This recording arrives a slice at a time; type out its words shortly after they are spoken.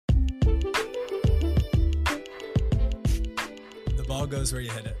ball goes where you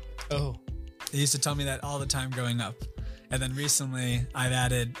hit it. Oh. They used to tell me that all the time growing up. And then recently I've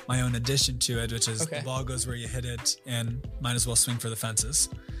added my own addition to it, which is the ball goes where you hit it and might as well swing for the fences.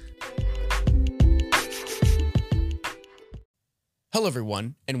 Hello,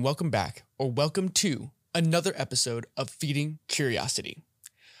 everyone, and welcome back, or welcome to another episode of Feeding Curiosity.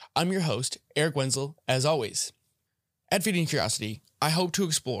 I'm your host, Eric Wenzel, as always. At Feeding Curiosity, I hope to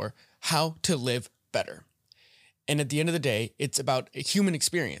explore how to live better. And at the end of the day, it's about a human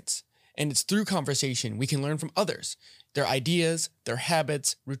experience. And it's through conversation we can learn from others, their ideas, their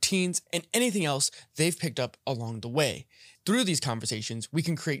habits, routines, and anything else they've picked up along the way. Through these conversations, we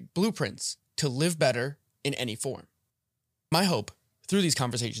can create blueprints to live better in any form. My hope through these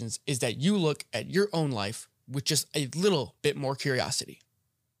conversations is that you look at your own life with just a little bit more curiosity.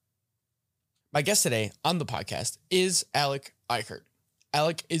 My guest today on the podcast is Alec Eickert.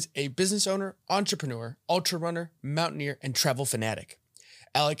 Alec is a business owner, entrepreneur, ultra runner, mountaineer, and travel fanatic.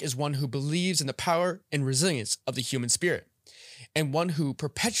 Alec is one who believes in the power and resilience of the human spirit, and one who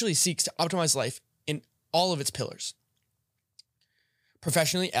perpetually seeks to optimize life in all of its pillars.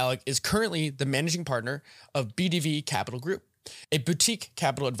 Professionally, Alec is currently the managing partner of BDV Capital Group, a boutique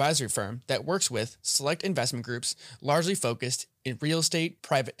capital advisory firm that works with select investment groups largely focused in real estate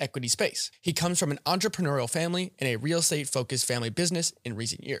private equity space. He comes from an entrepreneurial family and a real estate focused family business in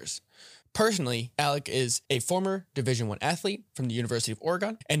recent years. Personally, Alec is a former Division I athlete from the University of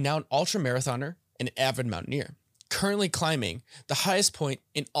Oregon and now an ultra-marathoner and an avid mountaineer, currently climbing the highest point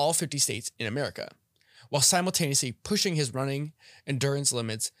in all 50 states in America, while simultaneously pushing his running endurance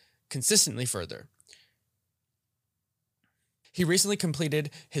limits consistently further. He recently completed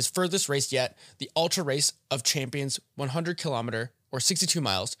his furthest race yet, the Ultra Race of Champions 100 kilometer or 62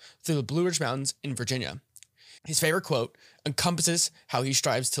 miles through the Blue Ridge Mountains in Virginia. His favorite quote encompasses how he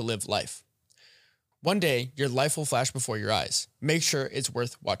strives to live life. One day, your life will flash before your eyes. Make sure it's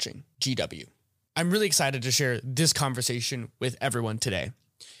worth watching. GW. I'm really excited to share this conversation with everyone today.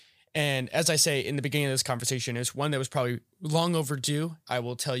 And as I say in the beginning of this conversation, it's one that was probably long overdue. I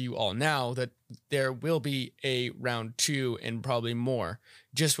will tell you all now that there will be a round 2 and probably more,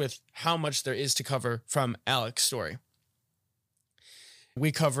 just with how much there is to cover from Alec's story.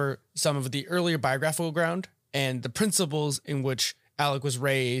 We cover some of the earlier biographical ground and the principles in which Alec was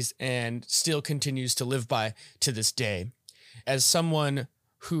raised and still continues to live by to this day. As someone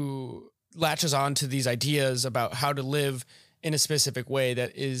who latches on to these ideas about how to live in a specific way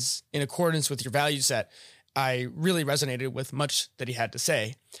that is in accordance with your value set, I really resonated with much that he had to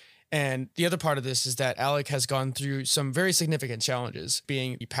say. And the other part of this is that Alec has gone through some very significant challenges,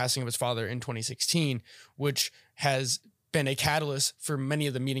 being the passing of his father in 2016, which has been a catalyst for many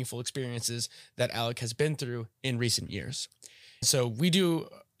of the meaningful experiences that Alec has been through in recent years. So we do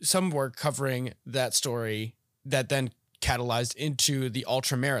some work covering that story that then catalyzed into the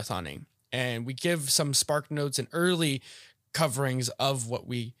ultra marathoning. And we give some spark notes and early coverings of what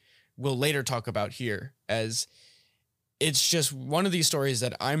we will later talk about here, as it's just one of these stories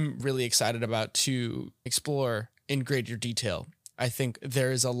that I'm really excited about to explore in greater detail. I think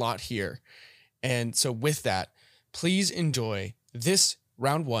there is a lot here. And so with that, please enjoy this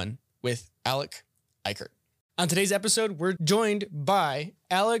round 1 with Alec Eickert. On today's episode, we're joined by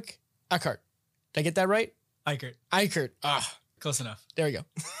Alec Eickert. Did I get that right? Eickert. Eickert. Close enough. There we go.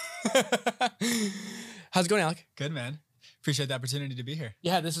 How's it going, Alec? Good, man. Appreciate the opportunity to be here.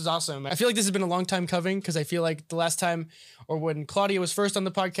 Yeah, this is awesome. I feel like this has been a long time coming because I feel like the last time, or when Claudia was first on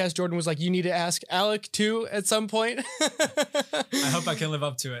the podcast, Jordan was like, you need to ask Alec too at some point. I hope I can live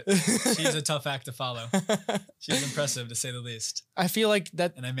up to it. She's a tough act to follow. She's impressive to say the least. I feel like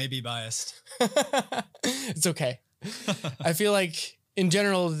that. And I may be biased. It's okay. I feel like in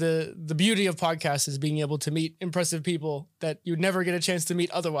general, the beauty of podcasts is being able to meet impressive people that you'd never get a chance to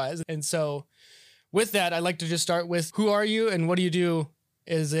meet otherwise. And so with that, I'd like to just start with who are you and what do you do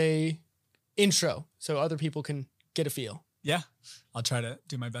as a intro so other people can get a feel. Yeah, I'll try to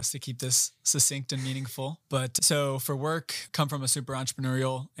do my best to keep this succinct and meaningful. But so for work, come from a super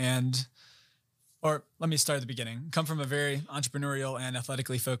entrepreneurial or let me start at the beginning. Come from a very entrepreneurial and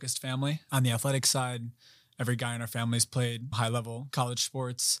athletically focused family. On the athletic side, every guy in our family's played high-level college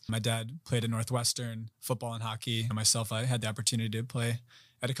sports. My dad played at Northwestern, football and hockey. And myself, I had the opportunity to play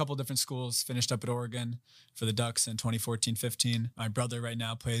at a couple different schools, finished up at Oregon for the Ducks in 2014-15. My brother right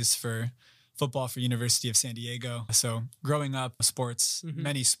now plays for football for University of San Diego. So growing up, sports,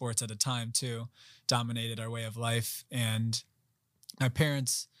 many sports at a time too, dominated our way of life. And my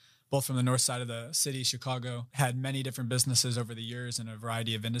parents, both from the north side of the city, Chicago, had many different businesses over the years in a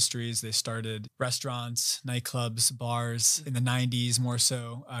variety of industries. They started restaurants, nightclubs, bars in the 90s more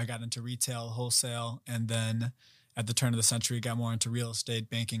so. I got into retail, wholesale, and then at the turn of the century, got more into real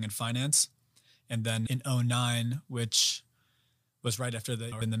estate, banking, and finance. And then in '09, which was right after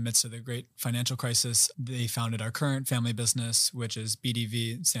in the midst of the great financial crisis, they founded our current family business, which is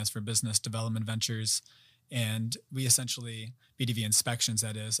BDV, stands for Business Development Ventures. And we essentially, BDV Inspections,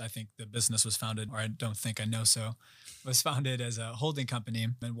 that is, I think the business was founded, or I don't think I know so, was founded as a holding company.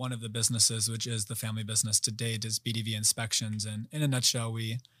 And one of the businesses, which is the family business to date, is BDV Inspections. And in a nutshell,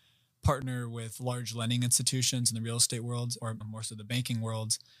 we partner with large lending institutions in the real estate world, or more so the banking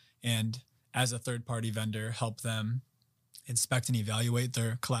world, and as a third-party vendor, help them inspect and evaluate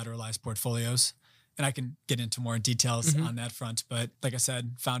their collateralized portfolios. And I can get into more details on that front. But like I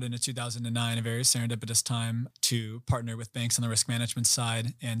said, founded in 2009, a very serendipitous time to partner with banks on the risk management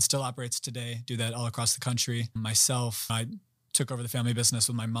side, and still operates today, do that all across the country. Myself, I took over the family business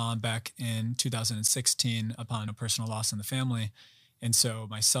with my mom back in 2016 upon a personal loss in the family. And so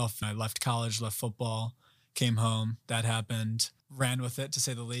myself, I left college, left football, came home. That happened. Ran with it, to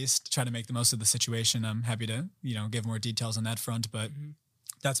say the least, try to make the most of the situation. I'm happy to, give more details on that front, but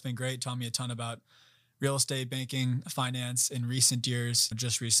that's been great. Taught me a ton about real estate, banking, finance. In recent years,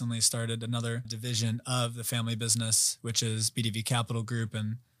 just recently started another division of the family business, which is BDV Capital Group.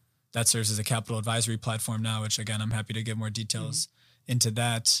 And that serves as a capital advisory platform now, which again, I'm happy to give more details into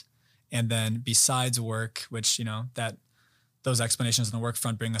that. And then besides work, which, those explanations on the work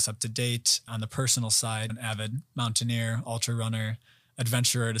front bring us up to date. On the personal side, an avid mountaineer, ultra runner,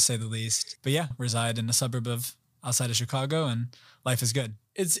 adventurer, to say the least. But yeah, reside in a suburb outside of Chicago, and life is good.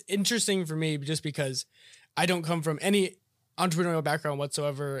 It's interesting for me just because I don't come from any entrepreneurial background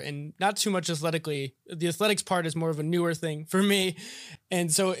whatsoever, and not too much athletically. The athletics part is more of a newer thing for me.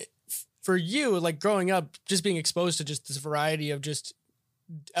 And so for you, like growing up, just being exposed to just this variety of just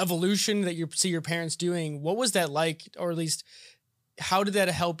evolution that you see your parents doing, what was that like? Or at least how did that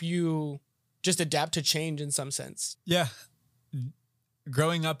help you just adapt to change in some sense? Yeah.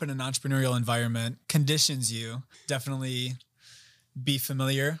 Growing up in an entrepreneurial environment conditions you definitely be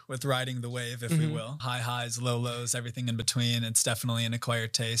familiar with riding the wave, if we will. High highs, low lows, everything in between. It's definitely an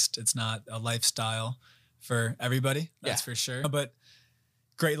acquired taste. It's not a lifestyle for everybody. That's for sure. But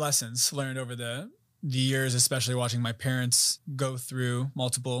great lessons learned over the years, especially watching my parents go through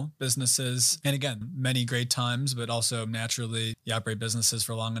multiple businesses. And again, many great times, but also naturally you operate businesses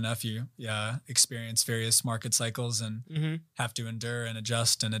for long enough. You experience various market cycles and have to endure and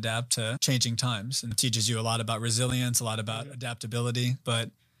adjust and adapt to changing times. And it teaches you a lot about resilience, a lot about adaptability. But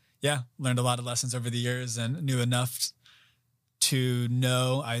yeah, learned a lot of lessons over the years and knew enough to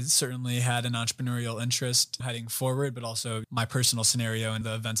know I certainly had an entrepreneurial interest heading forward, but also my personal scenario and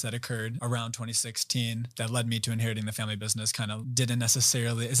the events that occurred around 2016 that led me to inheriting the family business kind of didn't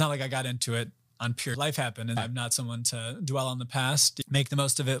necessarily, it's not like I got into it on pure life happened. And I'm not someone to dwell on the past, make the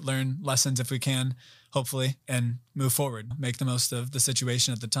most of it, learn lessons if we can, hopefully, and move forward, make the most of the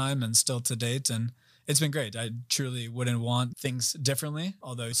situation at the time and still to date. And it's been great. I truly wouldn't want things differently,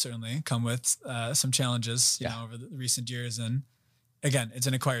 although certainly come with some challenges, you know, over the recent years. And again, it's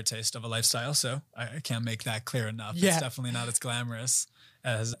an acquired taste of a lifestyle, so I can't make that clear enough. Yeah. It's definitely not as glamorous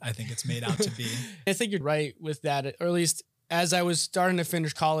as I think it's made out to be. I think you're right with that, or at least as I was starting to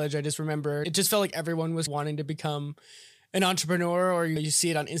finish college, I just remember it just felt like everyone was wanting to become an entrepreneur, or you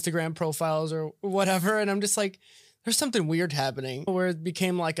see it on Instagram profiles or whatever. And I'm just like, there's something weird happening where it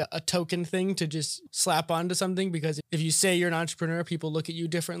became like a token thing to just slap onto something, because if you say you're an entrepreneur, people look at you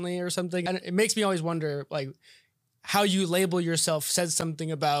differently or something. And it makes me always wonder, like, how you label yourself says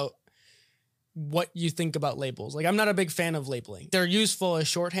something about what you think about labels. Like, I'm not a big fan of labeling. They're useful as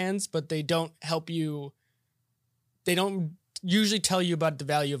shorthands, but they don't help you. They don't usually tell you about the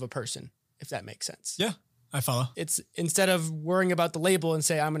value of a person, if that makes sense. Yeah, I follow. It's instead of worrying about the label and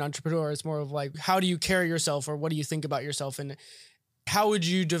say, I'm an entrepreneur, it's more of like, how do you carry yourself, or what do you think about yourself? And how would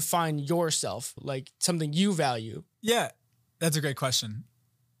you define yourself? Like something you value? Yeah, that's a great question.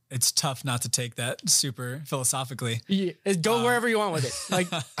 It's tough not to take that super philosophically. Yeah, go wherever you want with it. Like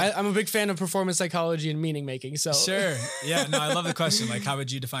I'm a big fan of performance psychology and meaning making. So sure. Yeah, no, I love the question. Like, how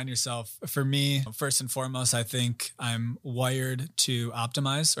would you define yourself? For me, first and foremost, I think I'm wired to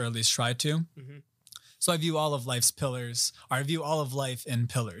optimize, or at least try to. Mm-hmm. So I view all of life's pillars, or I view all of life in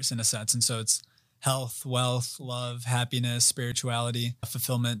pillars in a sense. And so it's health, wealth, love, happiness, spirituality,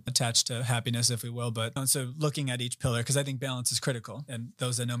 fulfillment attached to happiness, if we will. But so looking at each pillar, because I think balance is critical. And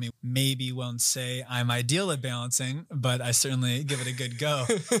those that know me maybe won't say I'm ideal at balancing, but I certainly give it a good go.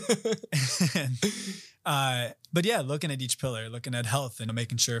 But yeah, looking at each pillar, looking at health and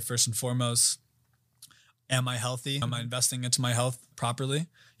making sure first and foremost, am I healthy? Am I investing into my health properly?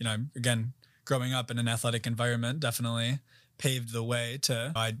 You know, again, growing up in an athletic environment definitely paved the way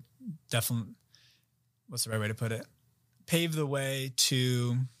to, what's the right way to put it? paved the way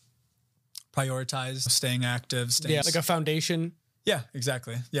to prioritize staying active. Like a foundation. Yeah,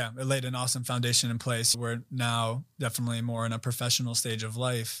 exactly. Yeah, it laid an awesome foundation in place. We're now definitely more in a professional stage of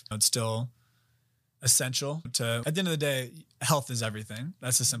life. It's still essential to, at the end of the day, health is everything.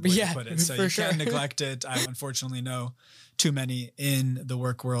 That's the simple way to put it. So you can't neglect it. I unfortunately know too many in the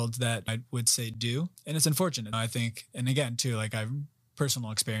work world that I would say do. And it's unfortunate. I think, and again, too, like I've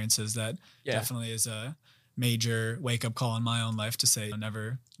personal experiences that definitely is a major wake-up call in my own life to say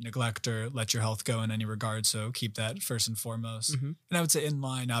never neglect or let your health go in any regard. So keep that first and foremost. And I would say in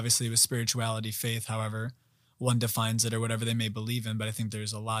line, obviously, with spirituality, faith, however one defines it or whatever they may believe in. But I think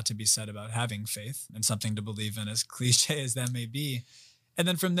there's a lot to be said about having faith and something to believe in, as cliche as that may be. And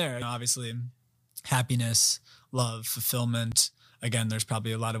then from there, obviously, happiness, love, fulfillment. Again, there's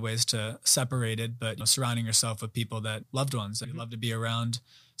probably a lot of ways to separate it, but surrounding yourself with people that loved ones that you love to be around,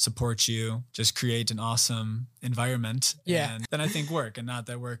 support you, just create an awesome environment. And then I think work, and not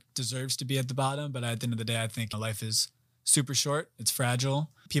that work deserves to be at the bottom, but at the end of the day, I think life is super short. It's fragile.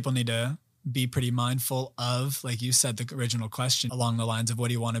 People need to be pretty mindful of, like you said, the original question along the lines of what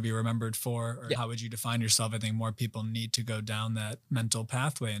do you want to be remembered for, or how would you define yourself? I think more people need to go down that mental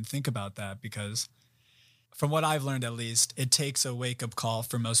pathway and think about that, because from what I've learned, at least, it takes a wake-up call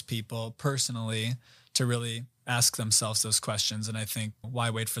for most people personally to really ask themselves those questions. And I think why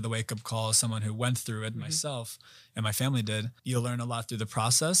wait for the wake-up call as someone who went through it myself and my family did? You'll learn a lot through the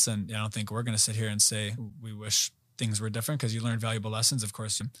process. And I don't think we're going to sit here and say we wish things were different, because you learn valuable lessons. Of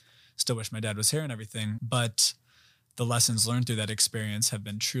course, you still wish my dad was here and everything, but the lessons learned through that experience have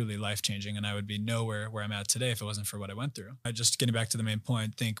been truly life-changing. And I would be nowhere where I'm at today if it wasn't for what I went through. I just, getting back to the main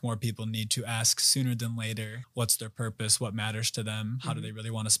point, think more people need to ask sooner than later, what's their purpose? What matters to them? How do they really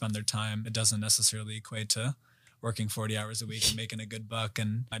want to spend their time? It doesn't necessarily equate to working 40 hours a week and making a good buck.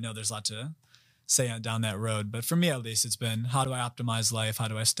 And I know there's a lot to say down that road, but for me, at least, it's been, how do I optimize life? How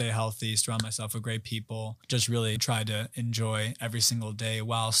do I stay healthy, surround myself with great people, just really try to enjoy every single day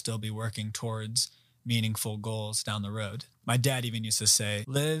while still be working towards meaningful goals down the road. My dad even used to say,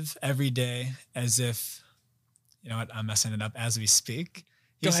 live every day as if, you know what, I'm messing it up as we speak.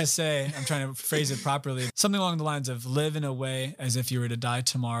 He used to say, I'm trying to phrase it properly, something along the lines of live in a way as if you were to die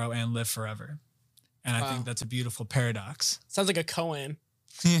tomorrow and live forever. And I think that's a beautiful paradox. Sounds like a koan.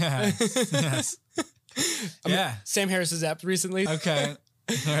 Yeah. Yes. Sam Harris's app recently. Okay.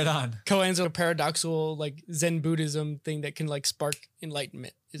 Right on. Koan's a paradoxical, like Zen Buddhism thing that can like spark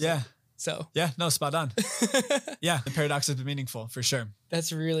enlightenment. So no, spot on. The paradox has been meaningful for sure.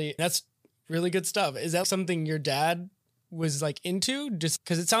 That's really good stuff. Is that something your dad was like into? Just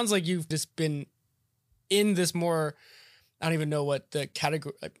because it sounds like you've just been in this more, I don't even know what the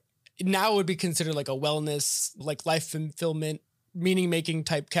category, now would be considered like a wellness, like life fulfillment, meaning making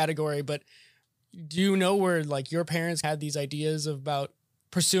type category. But do you know where like your parents had these ideas about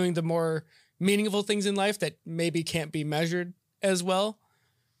pursuing the more meaningful things in life that maybe can't be measured as well?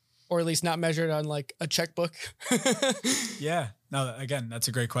 Or at least not measured on like a checkbook? No, again, that's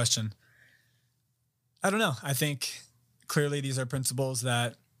a great question. I don't know. I think clearly these are principles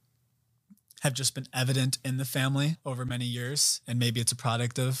that have just been evident in the family over many years. And maybe it's a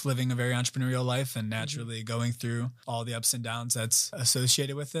product of living a very entrepreneurial life and naturally going through all the ups and downs that's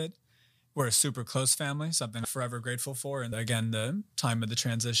associated with it. We're a super close family, something I'm forever grateful for. And again, the time of the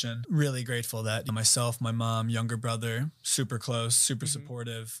transition, really grateful that myself, my mom, younger brother, super close, super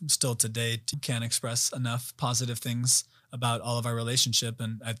supportive, still to date, can't express enough positive things about all of our relationship.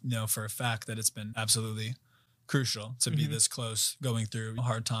 And I know for a fact that it's been absolutely crucial to be this close, going through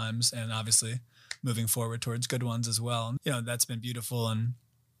hard times and obviously moving forward towards good ones as well. And, that's been beautiful and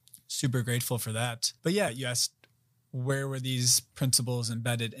super grateful for that. But yeah, you asked, where were these principles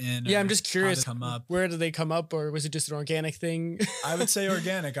embedded in? Yeah, I'm just curious. Come up? Where did they come up, or was it just an organic thing? I would say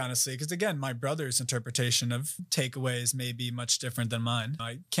organic, honestly, because again, my brother's interpretation of takeaways may be much different than mine.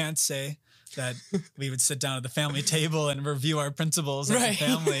 I can't say that we would sit down at the family table and review our principles as a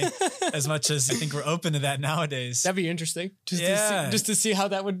family as much as I think we're open to that nowadays. That'd be interesting. Just to see how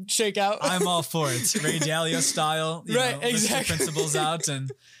that would shake out. I'm all for it. Ray Dalio style. Exactly. List your principles out and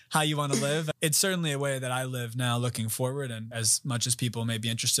how you want to live. It's certainly a way that I live now looking forward. And as much as people may be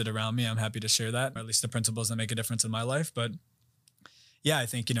interested around me, I'm happy to share that, or at least the principles that make a difference in my life. But yeah, I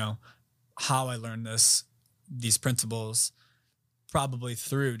think, how I learned these principles, probably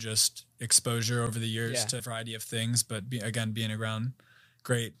through just exposure over the years to a variety of things. But being around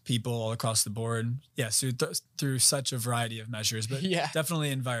great people all across the board. Yes, through such a variety of measures, but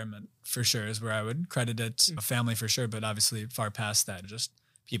definitely environment for sure is where I would credit it. A family for sure, but obviously far past that, just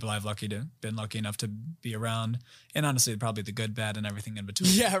people been lucky enough to be around, and honestly, probably the good, bad, and everything in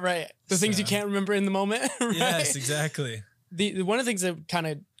between. Yeah, right. The things you can't remember in the moment. Right? Yes, exactly. The one of the things that kind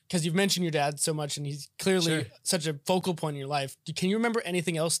of, because you've mentioned your dad so much and he's clearly such a focal point in your life. Can you remember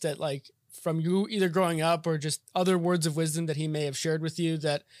anything else that like from you either growing up or just other words of wisdom that he may have shared with you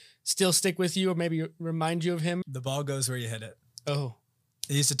that still stick with you or maybe remind you of him? The ball goes where you hit it. Oh,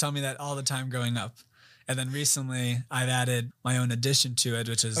 He used to tell me that all the time growing up. And then recently I've added my own addition to it,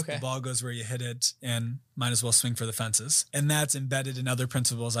 which is the ball goes where you hit it and might as well swing for the fences. And that's embedded in other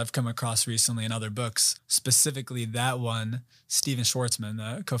principles I've come across recently in other books. Specifically that one, Steven Schwartzman,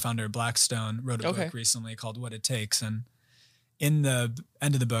 the co-founder of Blackstone, wrote a book recently called What It Takes. And in the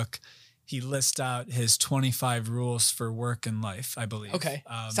end of the book, he lists out his 25 rules for work and life, I believe. Okay.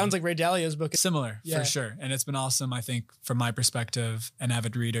 Sounds like Ray Dalio's book. Similar, for sure. And it's been awesome, I think, from my perspective, an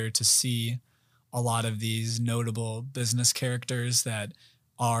avid reader, to see a lot of these notable business characters that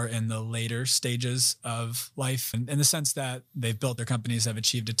are in the later stages of life, and in the sense that they've built their companies, have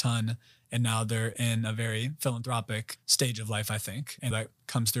achieved a ton, and now they're in a very philanthropic stage of life, I think. And that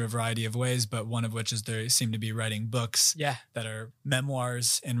comes through a variety of ways, but one of which is they seem to be writing books that are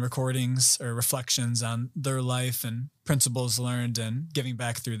memoirs and recordings or reflections on their life and principles learned and giving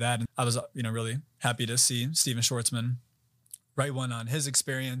back through that. And I was, really happy to see Steven Schwartzman write one on his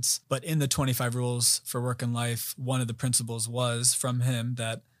experience. But in the 25 rules for work and life, one of the principles was from him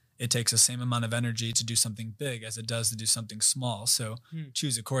that it takes the same amount of energy to do something big as it does to do something small. So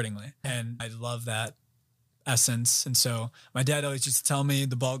choose accordingly. And I love that essence. And so my dad always used to tell me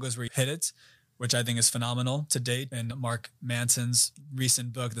the ball goes where you hit it, which I think is phenomenal to date. And Mark Manson's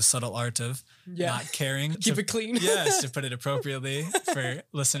recent book, The Subtle Art of Not Caring. Keep it clean. Yes, to put it appropriately for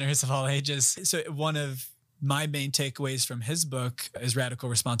listeners of all ages. So one of my main takeaways from his book is radical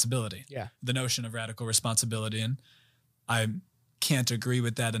responsibility. Yeah. The notion of radical responsibility. And I can't agree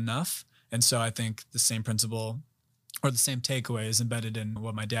with that enough. And so I think the same principle or the same takeaway is embedded in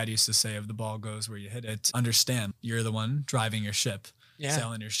what my dad used to say of the ball goes where you hit it. Understand you're the one driving your ship,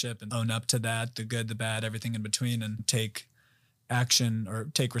 sailing your ship, and own up to that, the good, the bad, everything in between, and take action or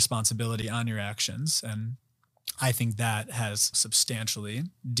take responsibility on your actions. And I think that has substantially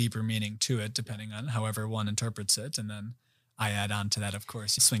deeper meaning to it, depending on however one interprets it. And then I add on to that, of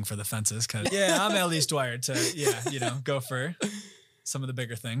course, swing for the fences, because I'm at least wired to, go for some of the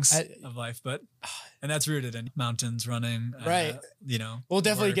bigger things of life. And that's rooted in mountains, running, right? We'll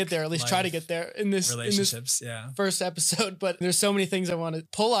definitely get there. At least try to get there in this relationships. First episode. But there's so many things I want to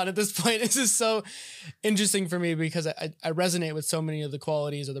pull on at this point. This is so interesting for me because I resonate with so many of the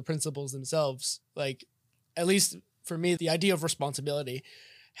qualities or the principles themselves. Like, at least for me, the idea of responsibility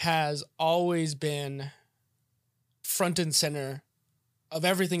has always been front and center of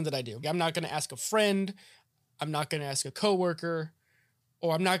everything that I do. I'm not going to ask a friend. I'm not going to ask a coworker,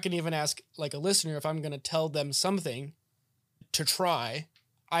 or I'm not going to even ask like a listener if I'm going to tell them something to try.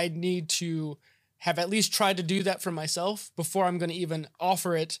 I need to have at least tried to do that for myself before I'm going to even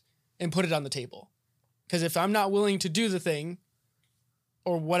offer it and put it on the table. Because if I'm not willing to do the thing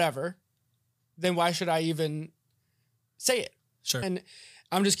or whatever, then why should I even say it? Sure. And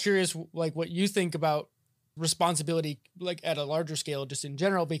I'm just curious, like, what you think about responsibility, like at a larger scale, just in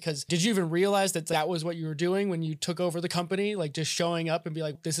general, because did you even realize that that was what you were doing when you took over the company? Like just showing up and be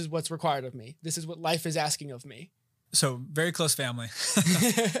like, this is what's required of me. This is what life is asking of me. So very close family.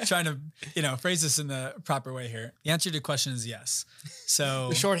 Trying to, phrase this in the proper way here. The answer to the question is yes. So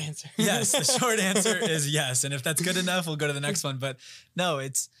the short answer. Yes. The short answer is yes. And if that's good enough, we'll go to the next one. But no,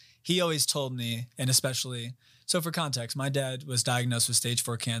 he always told me, and especially, so for context, my dad was diagnosed with stage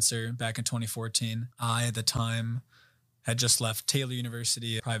 4 cancer back in 2014. I, at the time, had just left Taylor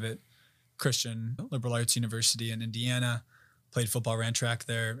University, a private Christian liberal arts university in Indiana, played football, ran track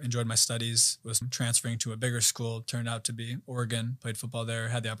there, enjoyed my studies, was transferring to a bigger school, turned out to be Oregon, played football there,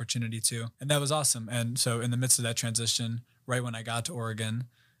 had the opportunity to, and that was awesome. And so in the midst of that transition, right when I got to Oregon,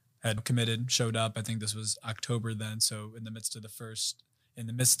 had committed, showed up, I think this was October then, so in the midst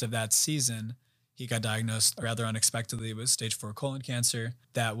of that season, he got diagnosed rather unexpectedly with stage 4 colon cancer.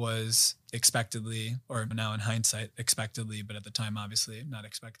 That was expectedly, or now in hindsight, expectedly, but at the time, obviously not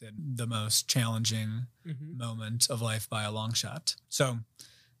expected, the most challenging moment of life by a long shot. So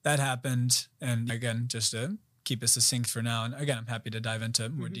that happened. And again, just to keep it succinct for now, and again, I'm happy to dive into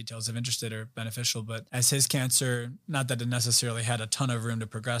more details if interested or beneficial, but as his cancer, not that it necessarily had a ton of room to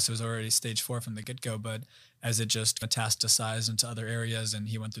progress, it was already stage 4 from the get-go, but as it just metastasized into other areas and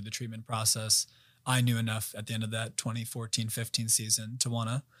he went through the treatment process, I knew enough at the end of that 2014-15 season to want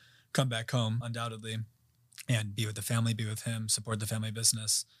to come back home, undoubtedly, and be with the family, be with him, support the family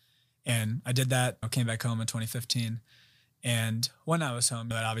business. And I did that. I came back home in 2015. And when I was home,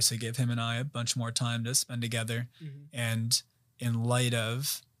 that obviously gave him and I a bunch more time to spend together. And in light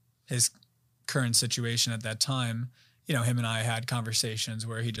of his current situation at that time, you know, him and I had conversations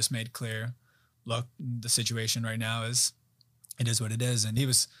where he just made clear, look, the situation right now is, it is what it is. And he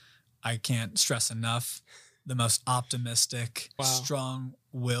was, I can't stress enough, the most optimistic,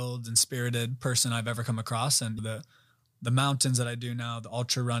 strong-willed and spirited person I've ever come across. And the mountains that I do now, the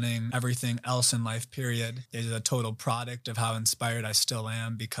ultra running, everything else in life, period, is a total product of how inspired I still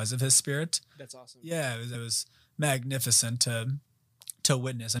am because of his spirit. That's awesome. Yeah, it was magnificent to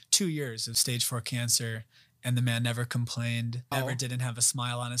witness. 2 years of stage 4 cancer, and the man never complained, never didn't have a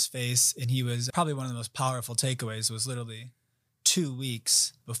smile on his face. And he was probably one of the most powerful takeaways was literally 2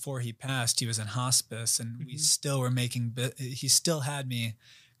 weeks before he passed, he was in hospice, and we still were making, he still had me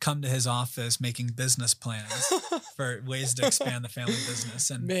come to his office making business plans for ways to expand the family business.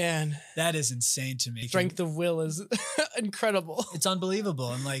 And man, that is insane to me. Strength of will is incredible. It's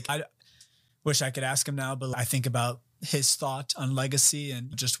unbelievable. And like, I wish I could ask him now, but I think about his thought on legacy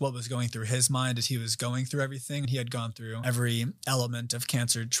and just what was going through his mind as he was going through everything. He had gone through every element of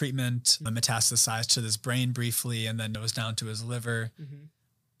cancer treatment, metastasized to his brain briefly, and then it was down to his liver.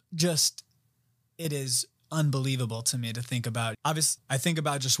 Just, it is unbelievable to me to think about. Obviously, I think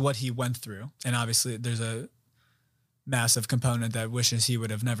about just what he went through. And obviously there's a massive component that wishes he would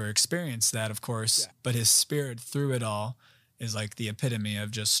have never experienced that, of course, but his spirit through it all is like the epitome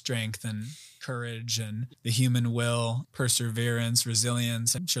of just strength and courage and the human will, perseverance,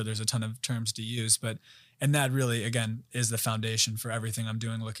 resilience. I'm sure there's a ton of terms to use, and that really, again, is the foundation for everything I'm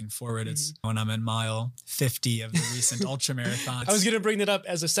doing looking forward. It's when I'm in mile 50 of the recent ultra marathon. I was going to bring that up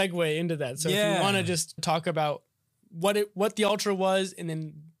as a segue into that. So if you want to just talk about what the ultra was, and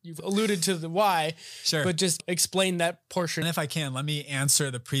then you've alluded to the why, but just explain that portion. And if I can, let me answer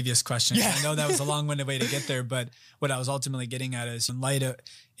the previous question. I know that was a long-winded way to get there, but what I was ultimately getting at is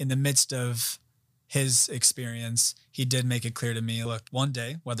in the midst of his experience, he did make it clear to me, look, one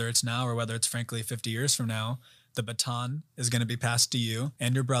day, whether it's now or whether it's frankly 50 years from now, the baton is going to be passed to you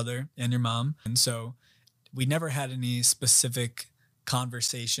and your brother and your mom. And so we never had any specific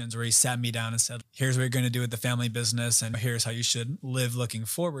conversations where he sat me down and said, here's what you're going to do with the family business, and here's how you should live looking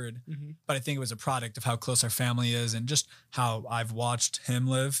forward. But I think it was a product of how close our family is and just how I've watched him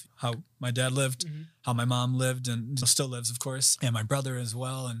live, how my dad lived, how my mom lived and still lives, of course, and my brother as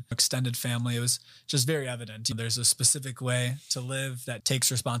well, and extended family. It was just very evident. There's a specific way to live that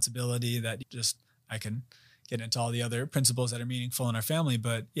takes responsibility, that just, I can get into all the other principles that are meaningful in our family.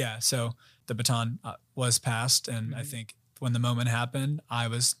 But yeah, so the baton was passed. And I think when the moment happened, I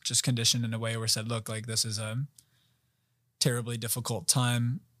was just conditioned in a way where I said, look, like, this is a terribly difficult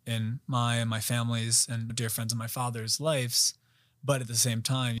time in my and my family's and dear friends of my father's lives. But at the same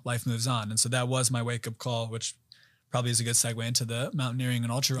time, life moves on. And so that was my wake up call, which probably is a good segue into the mountaineering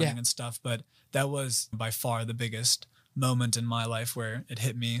and ultra running and stuff. But that was by far the biggest moment in my life where it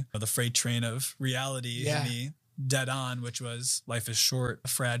hit me. The freight train of reality hit me dead on, which was life is short,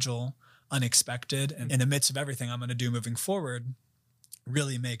 fragile, unexpected. And in the midst of everything I'm going to do moving forward,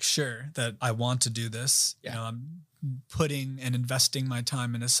 really make sure that I want to do this. You know, I'm putting and investing my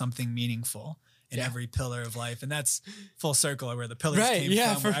time into something meaningful in every pillar of life. And that's full circle where the pillars came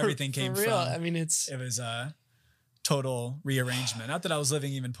from, where everything came from. I mean, it was a total rearrangement. Not that I was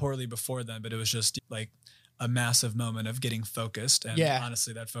living even poorly before then, but it was just like a massive moment of getting focused. And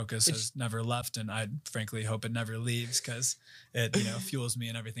honestly, that focus has never left. And I frankly hope it never leaves, because it, fuels me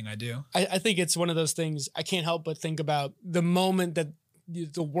in everything I do. I think it's one of those things I can't help but think about the moment that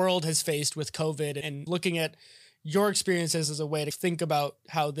the world has faced with COVID, and looking at your experiences as a way to think about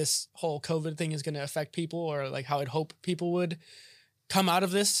how this whole COVID thing is going to affect people, or like how I'd hope people would come out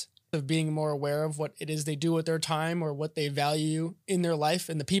of this, of being more aware of what it is they do with their time, or what they value in their life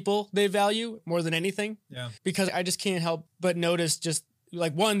and the people they value more than anything. Yeah. Because I just can't help but notice just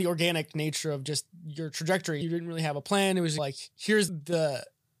like, one, the organic nature of just your trajectory. You didn't really have a plan. It was like, here's the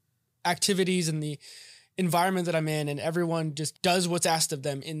activities and the environment that I'm in, and everyone just does what's asked of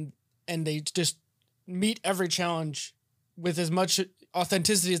them, and they just meet every challenge with as much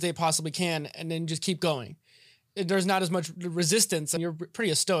authenticity as they possibly can, and then just keep going. There's not as much resistance, and you're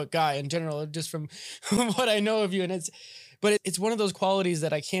pretty a stoic guy in general, just from what I know of you. And it's one of those qualities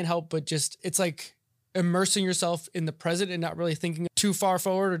that I can't help but just, it's like immersing yourself in the present and not really thinking too far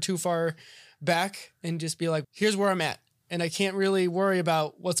forward or too far back, and just be like, here's where I'm at. And I can't really worry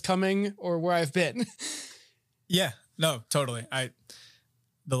about what's coming or where I've been. Yeah, no, totally.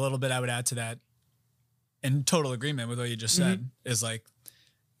 The little bit I would add to that, in total agreement with what you just said, is like,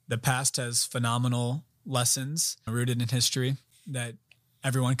 the past has phenomenal lessons rooted in history that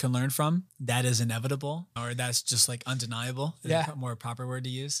everyone can learn from. That is inevitable, or that's just like undeniable. Is Yeah. a more proper word to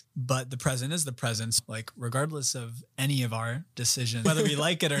use. But the present is the present. Like regardless of any of our decisions, whether we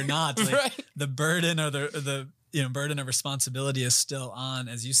like it or not, like Right. the burden or the burden of responsibility is still on,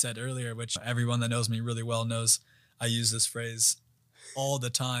 as you said earlier, which everyone that knows me really well knows I use this phrase all the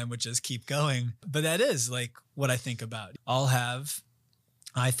time, which is keep going. But that is like what I think about. I'll have,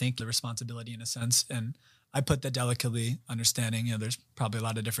 I think, the responsibility in a sense, and I put that delicately, understanding, there's probably a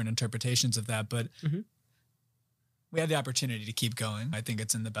lot of different interpretations of that, but we have the opportunity to keep going. I think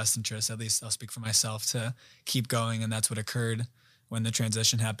it's in the best interest, at least I'll speak for myself, to keep going. And that's what occurred when the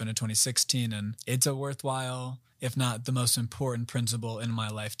transition happened in 2016. And it's a worthwhile, if not the most important principle in my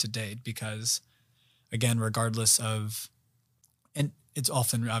life to date, because again, regardless of, and it's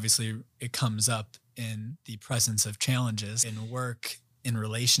often, obviously, it comes up in the presence of challenges in work, in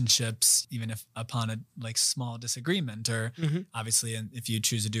relationships, even if upon a like small disagreement, or obviously, and if you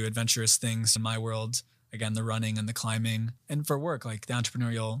choose to do adventurous things in my world, again, the running and the climbing, and for work, like the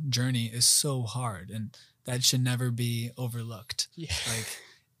entrepreneurial journey is so hard, and that should never be overlooked. Yeah. Like,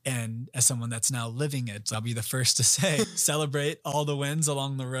 and as someone that's now living it, I'll be the first to say, celebrate all the wins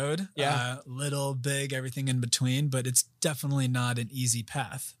along the road. Yeah. Little, big, everything in between, but it's definitely not an easy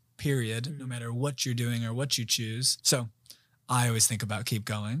path, period, no matter what you're doing or what you choose. So I always think about keep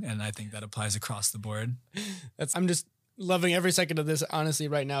going, and I think that applies across the board. I'm just loving every second of this. Honestly,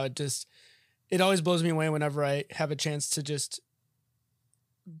 right now, it always blows me away whenever I have a chance to just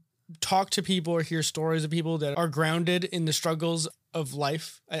talk to people or hear stories of people that are grounded in the struggles of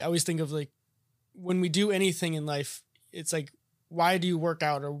life. I always think of like when we do anything in life, it's like, why do you work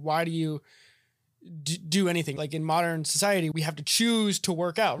out, or why do you do anything? Like in modern society, we have to choose to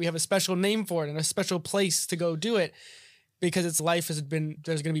work out. We have a special name for it and a special place to go do it. Because there's going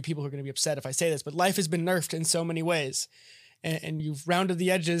to be people who are going to be upset if I say this, but life has been nerfed in so many ways, and you've rounded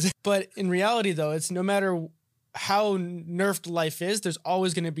the edges. But in reality, though, it's no matter how nerfed life is, there's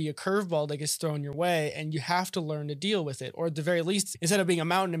always going to be a curveball that gets thrown your way, and you have to learn to deal with it. Or at the very least, instead of being a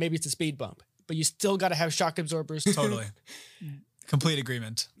mountain, maybe it's a speed bump, but you still got to have shock absorbers. Totally. Complete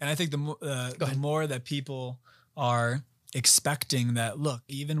agreement. And I think the more that people are expecting that, look,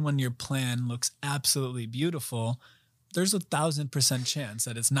 even when your plan looks absolutely beautiful, there's 1,000% chance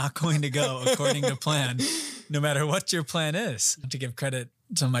that it's not going to go according to plan, no matter what your plan is. To give credit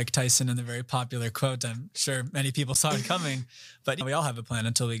to Mike Tyson and the very popular quote, I'm sure many people saw it coming, but we all have a plan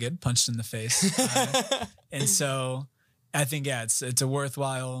until we get punched in the face. And so I think, it's a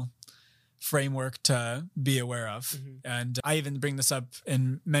worthwhile framework to be aware of. And I even bring this up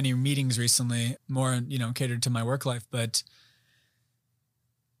in many meetings recently, more, catered to my work life, but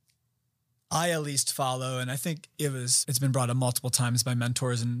I at least follow, and I think it's been brought up multiple times by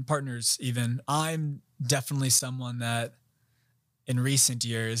mentors and partners even. I'm definitely someone that in recent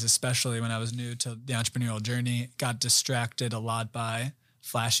years, especially when I was new to the entrepreneurial journey, got distracted a lot by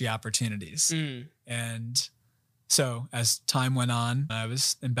flashy opportunities. And so as time went on, I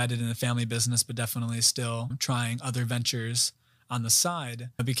was embedded in the family business, but definitely still trying other ventures on the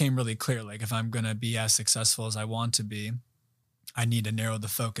side. It became really clear, like if I'm going to be as successful as I want to be, I need to narrow the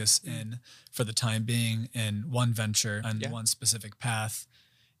focus in for the time being in one venture and one specific path,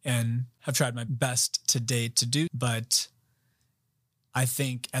 and have tried my best to date to do. But I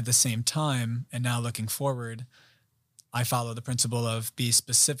think at the same time, and now looking forward, I follow the principle of be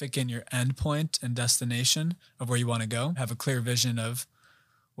specific in your endpoint and destination of where you want to go. Have a clear vision of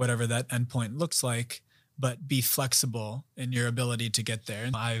whatever that endpoint looks like, but be flexible in your ability to get there.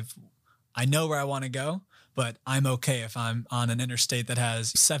 I know where I want to go, but I'm okay if I'm on an interstate that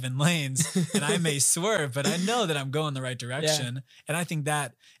has 7 lanes and I may swerve, but I know that I'm going the right direction. Yeah. And I think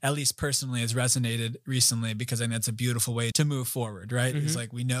that, at least personally, has resonated recently, because I think that's a beautiful way to move forward, right? It's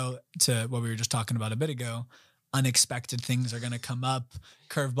like, we know, to what we were just talking about a bit ago, unexpected things are going to come up,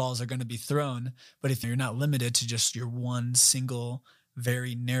 curveballs are going to be thrown. But if you're not limited to just your one single,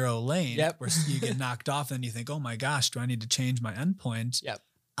 very narrow lane where you get knocked off and you think, oh my gosh, do I need to change my endpoint?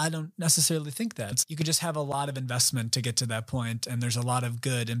 I don't necessarily think that. You could just have a lot of investment to get to that point, and there's a lot of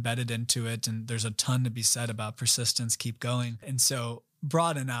good embedded into it, and there's a ton to be said about persistence, keep going. And so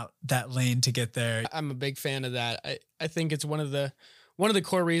broaden out that lane to get there. I'm a big fan of that. I think it's one of the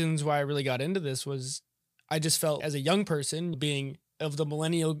core reasons why I really got into this was I just felt, as a young person, being of the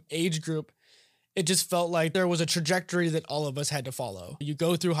millennial age group, it just felt like there was a trajectory that all of us had to follow. You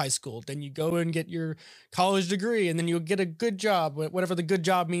go through high school, then you go and get your college degree, and then you'll get a good job, whatever the good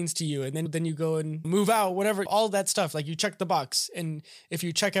job means to you. And then you go and move out, whatever, all that stuff. Like, you check the box. And if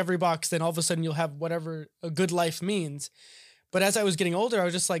you check every box, then all of a sudden you'll have whatever a good life means. But as I was getting older, I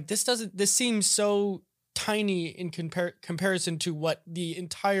was just like, this seems so tiny in comparison to what the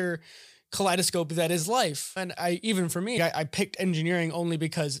entire kaleidoscope that is life. And I picked engineering only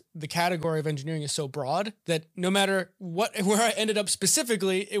because the category of engineering is so broad that no matter where I ended up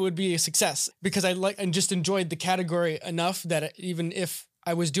specifically, it would be a success because I just enjoyed the category enough that even if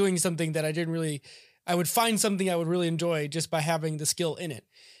I was doing something that I would find something I would really enjoy just by having the skill in it.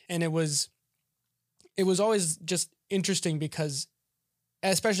 And it was always just interesting because,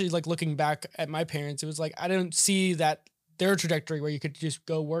 especially like looking back at my parents, it was like, I don't see that their trajectory where you could just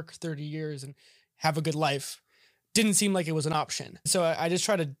go work 30 years and have a good life didn't seem like it was an option. So I just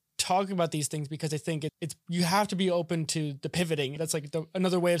try to talk about these things because I think it's you have to be open to the pivoting. That's like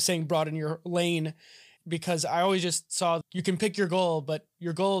another way of saying broaden your lane, because I always just saw you can pick your goal, but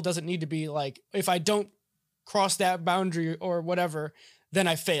your goal doesn't need to be like, if I don't cross that boundary or whatever, then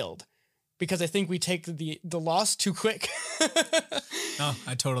I failed. Because I think we take the loss too quick. No,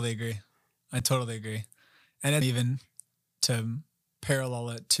 I totally agree. And then even to parallel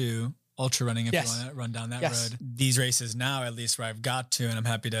it to ultra running, if you want to run down that road, these races now, at least where I've got to, and I'm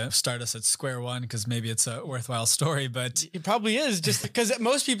happy to start us at square one because maybe it's a worthwhile story, but it probably is, just because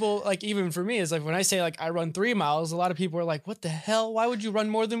most people, like even for me, is like when I say like I run 3 miles, a lot of people are like, what the hell? Why would you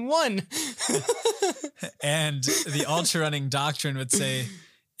run more than 1? And the ultra running doctrine would say,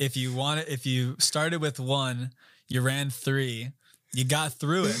 if you started with 1, you ran 3, you got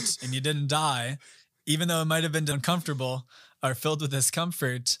through it and you didn't die, even though it might have been uncomfortable or filled with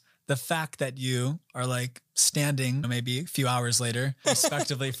discomfort, the fact that you are like standing maybe a few hours later,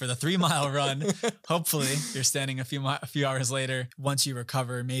 respectively, for the 3-mile run, hopefully you're standing a few hours later. Once you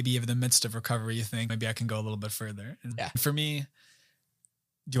recover, maybe even in the midst of recovery, you think maybe I can go a little bit further. And for me,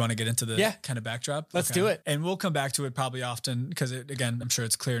 do you want to get into the kind of backdrop? Let's do it. And we'll come back to it probably often because, again, I'm sure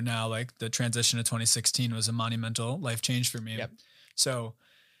it's clear now, like the transition to 2016 was a monumental life change for me. Yep. So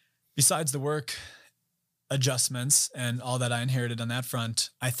besides the work adjustments and all that I inherited on that front,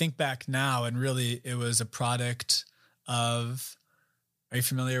 I think back now and really it was a product of, are you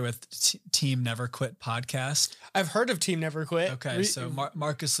familiar with Team Never Quit podcast? I've heard of Team Never Quit. Okay. So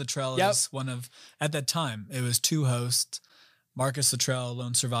Marcus Luttrell is one of, at that time, it was 2 hosts. Marcus Luttrell,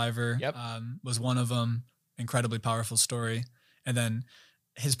 lone survivor, was one of them. Incredibly powerful story. And then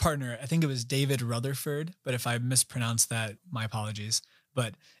his partner, I think it was David Rutherford, but if I mispronounced that, my apologies.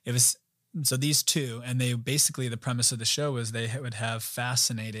 But it was, so these 2, and they basically, the premise of the show was they would have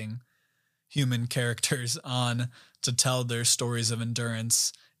fascinating human characters on to tell their stories of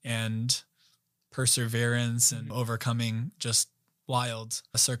endurance and perseverance and overcoming just wild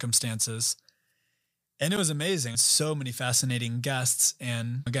circumstances. And it was amazing. So many fascinating guests.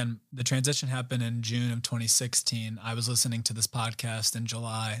 And again, the transition happened in June of 2016. I was listening to this podcast in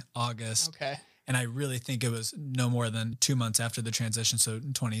July, August. Okay. And I really think it was no more than 2 months after the transition. So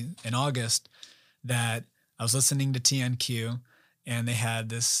in August, that I was listening to TNQ and they had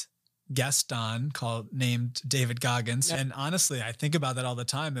this guest on named David Goggins. Yep. And honestly, I think about that all the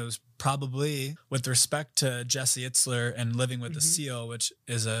time. It was probably with respect to Jesse Itzler and Living with the Seal, which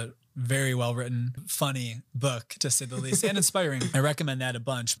is a very well written, funny book to say the least, and inspiring. I recommend that a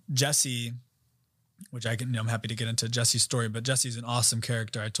bunch. Jesse, which I'm happy to get into Jesse's story, but Jesse's an awesome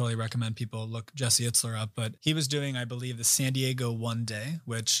character. I totally recommend people look Jesse Itzler up, but he was doing, I believe, the San Diego One Day,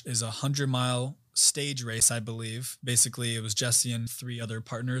 which is a 100-mile stage race, I believe. Basically, it was Jesse and 3 other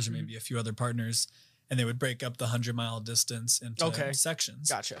partners, or maybe a few other partners, and they would break up the 100-mile distance into sections.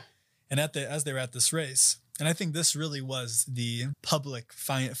 Gotcha. And as they were at this race, and I think this really was the public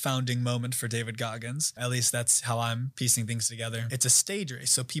founding moment for David Goggins. At least that's how I'm piecing things together. It's a stage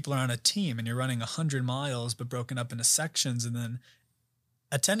race, so people are on a team, and you're running 100 miles, but broken up into sections. And then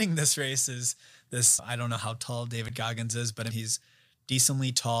attending this race is this, I don't know how tall David Goggins is, but he's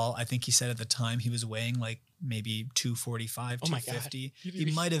decently tall. I think he said at the time he was weighing like maybe 245, 250. He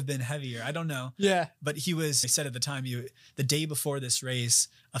might have been heavier. I don't know. Yeah. But he said at the time, the day before this race,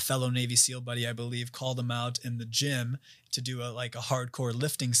 a fellow Navy SEAL buddy, I believe, called him out in the gym to do a hardcore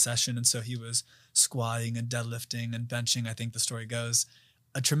lifting session. And so he was squatting and deadlifting and benching, I think the story goes,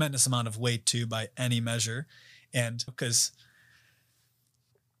 a tremendous amount of weight too, by any measure. And because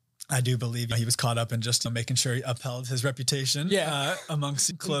I do believe he was caught up in just making sure he upheld his reputation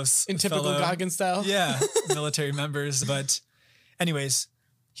amongst close in typical Goggins style. Yeah, military members. But anyways,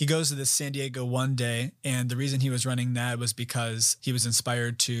 he goes to this San Diego One Day, and the reason he was running that was because he was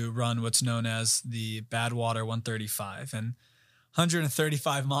inspired to run what's known as the Badwater 135. And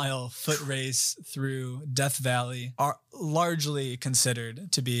 135-mile foot race through Death Valley are largely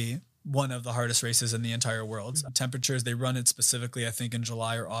considered to be one of the hardest races in the entire world. Temperatures, they run it specifically, I think, in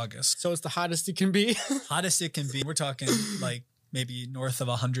July or August. So it's the hottest it can be. Hottest it can be. We're talking like maybe north of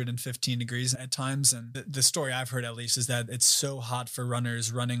 115 degrees at times. And the story I've heard, at least, is that it's so hot for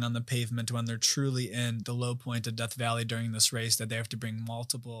runners running on the pavement when they're truly in the low point of Death Valley during this race that they have to bring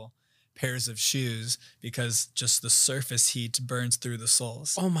multiple pairs of shoes because just the surface heat burns through the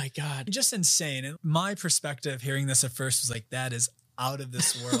soles. Oh my God. Just insane. And my perspective hearing this at first was like, that is out of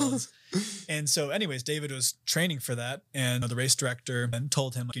this world. And so anyways, David was training for that. And the race director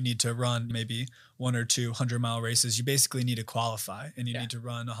told him, you need to run maybe 1 or 2 100-mile races. You basically need to qualify and you need to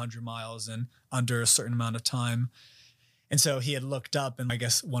run 100 miles in under a certain amount of time. And so he had looked up, and I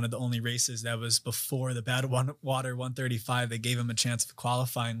guess one of the only races that was before the Badwater 135 that gave him a chance of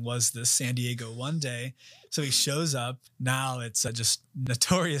qualifying was the San Diego one day. So he shows up. Now it's just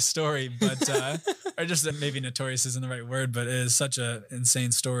notorious story, but or just maybe notorious isn't the right word, but it is such an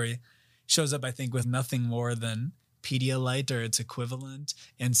insane story. Shows up, I think, with nothing more than Pedialyte or its equivalent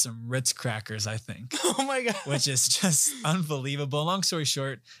and some Ritz crackers, I think. Oh my God. Which is just unbelievable. Long story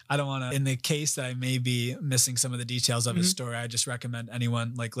short, I don't want to, in the case that I may be missing some of the details of his story, I just recommend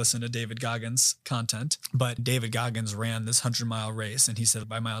anyone listen to David Goggins' content. But David Goggins ran this 100-mile race, and he said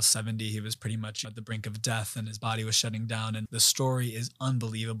by mile 70, he was pretty much at the brink of death and his body was shutting down. And the story is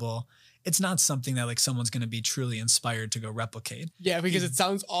unbelievable. It's not something that someone's going to be truly inspired to go replicate. Yeah, because it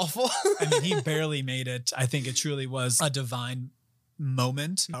sounds awful. I mean, he barely made it. I think it truly was a divine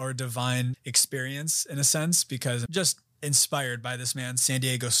moment or divine experience in a sense, because just inspired by this man's San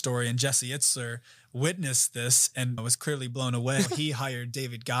Diego story. And Jesse Itzler witnessed this and was clearly blown away. He hired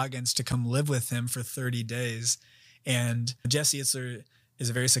David Goggins to come live with him for 30 days. And Jesse Itzler is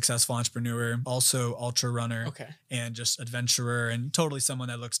a very successful entrepreneur, also ultra runner, and just adventurer, and totally someone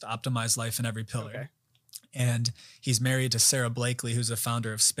that looks to optimize life in every pillar. Okay. And he's married to Sarah Blakely, who's a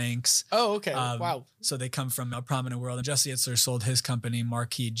founder of Spanx. Oh, okay. Wow. So they come from a prominent world. And Jesse Itzler sold his company,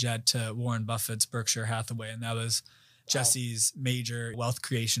 Marquis Jet, to Warren Buffett's Berkshire Hathaway. And that was Jesse's major wealth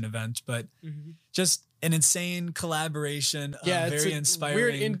creation event. But just an insane collaboration. Yeah, it's very a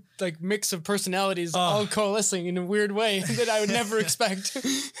inspiring. Weird mix of personalities all coalescing in a weird way that I would never expect.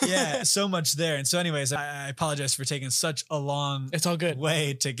 Yeah, so much there. And so anyways, I apologize for taking such a long It's all good.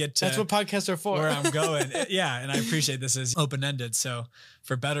 way to get to That's what podcasts are for. where I'm going. Yeah, and I appreciate this is open-ended. So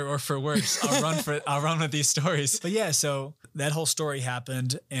for better or for worse, I'll run with these stories. But yeah, so that whole story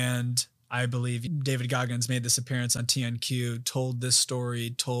happened, and I believe David Goggins made this appearance on TNQ, told this story,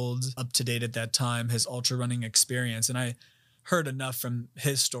 told up to date at that time his ultra running experience. And I heard enough from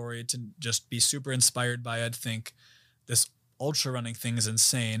his story to just be super inspired by it. Think this ultra running thing is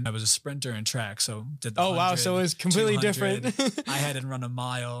insane. I was a sprinter in track, so did the 100, wow, so it was completely different. I hadn't run a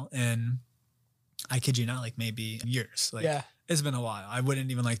mile in, I kid you not, maybe years. It's been a while. I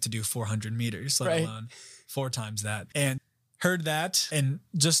wouldn't even like to do 400 meters, let alone 4 times that. And heard that, and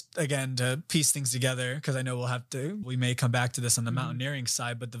just again to piece things together, because I know we may come back to this on the mountaineering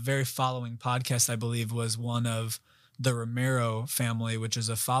side, but the very following podcast, I believe, was one of the Romero family, which is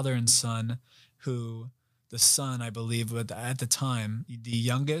a father and son who the son, I believe, was at the time the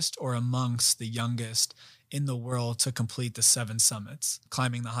youngest or amongst the youngest in the world to complete the 7 summits,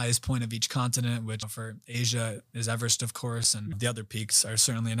 climbing the highest point of each continent, which for Asia is Everest, of course, and the other peaks are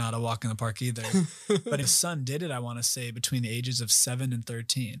certainly not a walk in the park either. But his son did it, I want to say, between the ages of 7 and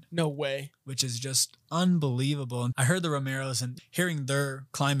 13. No way. Which is just unbelievable. And I heard the Romeros, and hearing their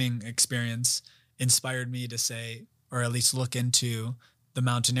climbing experience inspired me to say, or at least look into the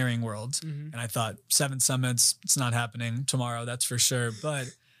mountaineering world. And I thought 7 summits, it's not happening tomorrow, that's for sure.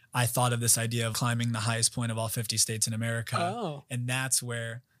 But I thought of this idea of climbing the highest point of all 50 states in America. Oh. And that's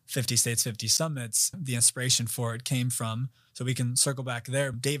where 50 States, 50 Summits, the inspiration for it came from. So we can circle back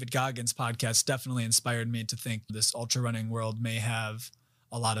there. David Goggins' podcast definitely inspired me to think this ultra running world may have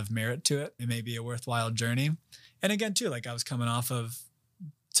a lot of merit to it. It may be a worthwhile journey. And again, too, I was coming off of,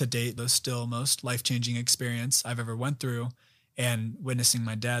 to date, the still most life-changing experience I've ever went through, and witnessing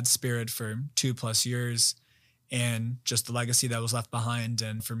my dad's spirit for 2+ years, and just the legacy that was left behind.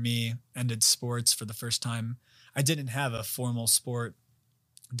 And for me, ended sports for the first time. I didn't have a formal sport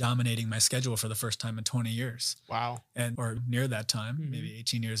dominating my schedule for the first time in 20 years. Wow. Or near that time, maybe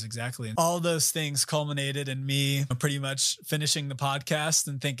 18 years exactly. And all those things culminated in me pretty much finishing the podcast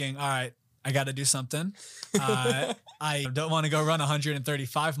and thinking, all right, I got to do something. I don't want to go run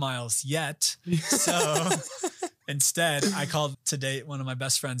 135 miles yet. So instead, I called to date one of my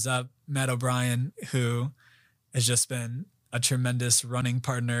best friends up, Matt O'Brien, who has just been a tremendous running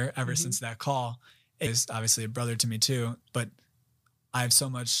partner ever since that call. He's obviously a brother to me too, but I have so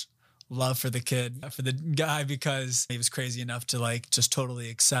much love for the kid, for the guy, because he was crazy enough to just totally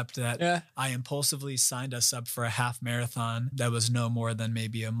accept that I impulsively signed us up for a half marathon that was no more than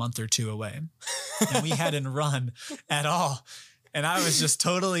maybe a month or 2 away. And we hadn't run at all. And I was just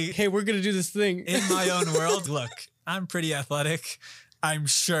totally Hey, we're going to do this thing. in my own world. Look, I'm pretty athletic. I'm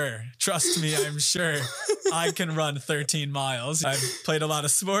sure, trust me, I'm sure I can run 13 miles. I've played a lot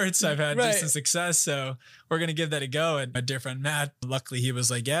of sports. I've had decent success. So we're going to give that a go. And my dear friend, Matt, luckily he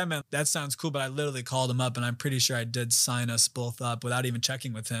was like, yeah, man, that sounds cool. But I literally called him up and I'm pretty sure I did sign us both up without even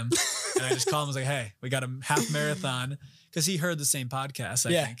checking with him. And I just called him, I was like, hey, we got a half marathon, because he heard the same podcast,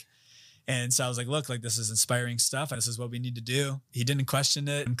 I think. And so I was like, look, like this is inspiring stuff. This is what we need to do. He didn't question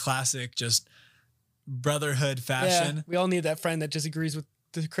it. In classic, just brotherhood fashion. Yeah, we all need that friend that just agrees with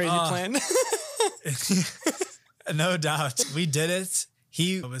the crazy plan. No doubt. We did it.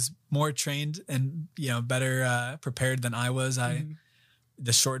 He was more trained and, better prepared than I was.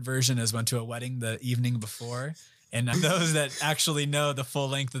 The short version is went to a wedding the evening before. And those that actually know the full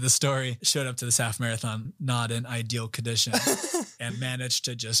length of the story showed up to this half marathon, not in ideal condition, and managed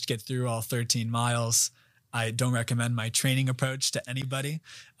to just get through all 13 miles. I don't recommend my training approach to anybody.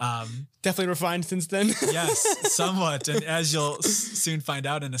 Definitely refined since then. Yes, somewhat. And as you'll soon find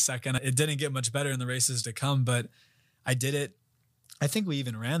out in a second, it didn't get much better in the races to come, but I did it. I think we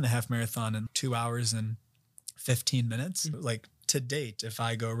even ran the half marathon in 2 hours and 15 minutes. Like to date, if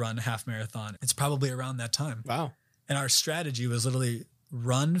I go run a half marathon, it's probably around that time. Wow. And our strategy was literally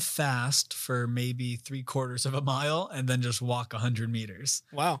run fast for maybe 3/4 of a mile and then just walk 100 meters.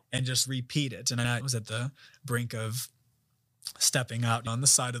 Wow. And just repeat it. And I was at the brink of stepping out on the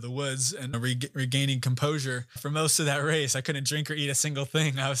side of the woods and regaining composure for most of that race. I couldn't drink or eat a single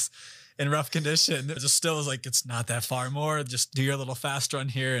thing. I was in rough condition. It just still was like, it's not that far more. Just do your little fast run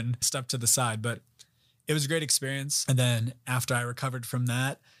here and step to the side. But it was a great experience. And then after I recovered from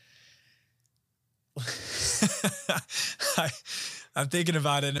that, I'm thinking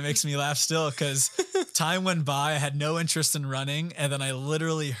about it and it makes me laugh still, because time went by. I had no interest in running. And then I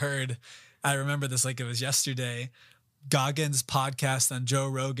literally heard, I remember this like it was yesterday, Goggins' podcast on Joe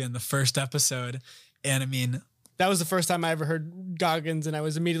Rogan, the first episode. And I mean, that was the first time I ever heard Goggins and I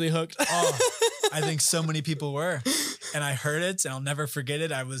was immediately hooked. I think so many people were. And I heard it and I'll never forget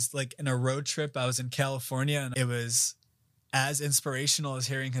it. I was like in a road trip. I was in California and it was as inspirational as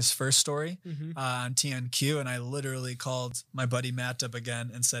hearing his first story on TNQ. And I literally called my buddy Matt up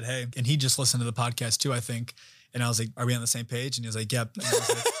again and said, hey, and he just listened to the podcast too, I think. And I was like, are we on the same page? And he was like, yep. And I was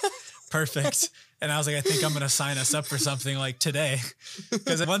like, perfect. And I was like, I think I'm going to sign us up for something like today.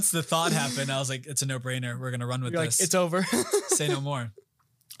 Because once the thought happened, I was like, it's a no brainer. We're going to run with this. Like, it's over. Say no more.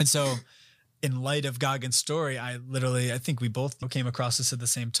 And so in light of Goggins' story, I think we both came across this at the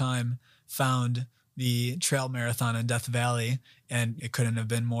same time, found the trail marathon in Death Valley, and it couldn't have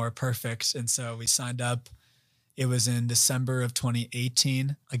been more perfect. And so we signed up. It was in December of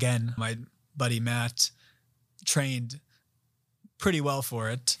 2018. Again, my buddy Matt trained pretty well for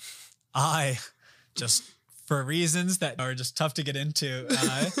it. I just, for reasons that are just tough to get into,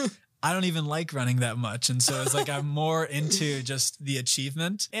 I don't even like running that much. And so it's like, I'm more into just the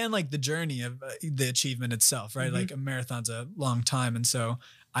achievement and like the journey of the achievement itself, right? Like a marathon's a long time. And so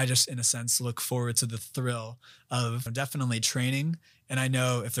I just, in a sense, look forward to the thrill of definitely training. And I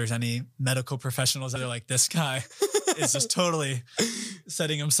know if there's any medical professionals that are like, this guy is just totally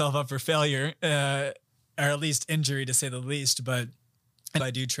setting himself up for failure, or at least injury to say the least. But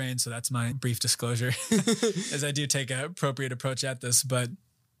I do train, so that's my brief disclosure, as I do take an appropriate approach at this, but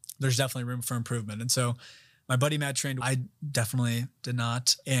there's definitely room for improvement. And so my buddy Matt trained, I definitely did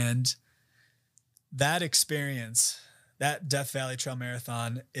not. And that experience, that Death Valley Trail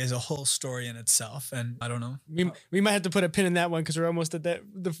Marathon, is a whole story in itself. And I don't know. We might have to put a pin in that one because we're almost at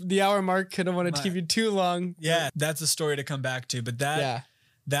the hour mark. I don't want to keep you too long. Yeah, that's a story to come back to. But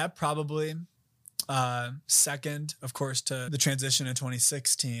that probably second, of course, to the transition in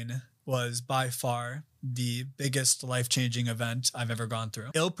 2016 was by far the biggest life-changing event I've ever gone through.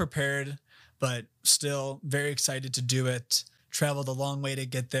 Ill-prepared, but still very excited to do it. Traveled a long way to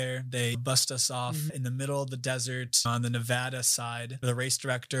get there. They bust us off in the middle of the desert on the Nevada side. The race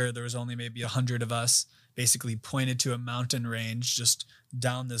director, there was only maybe 100 of us, basically pointed to a mountain range just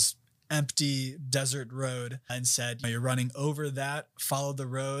down this empty desert road and said, you're running over that, follow the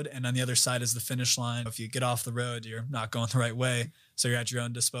road, and on the other side is the finish line. If you get off the road, you're not going the right way. So you're at your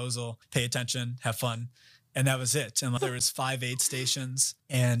own disposal. Pay attention, have fun. And that was it. And there was 5 aid stations.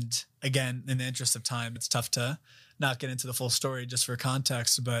 And again, in the interest of time, it's tough to not get into the full story just for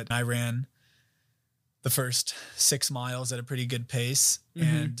context, but I ran the first 6 miles at a pretty good pace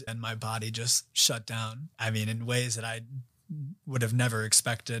and my body just shut down. I mean, in ways that I would have never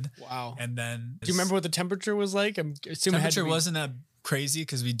expected. Wow. And then do you remember what the temperature was like? I'm assuming temperature wasn't a crazy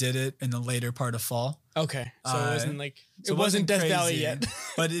because we did it in the later part of fall. Okay. So it wasn't like, So it wasn't Death crazy, Valley yet.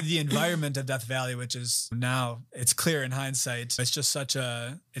 But the environment of Death Valley, which is now, it's clear in hindsight, it's just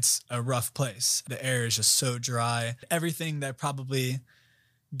it's a rough place. The air is just so dry. Everything that probably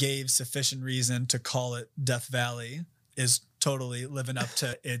gave sufficient reason to call it Death Valley is totally living up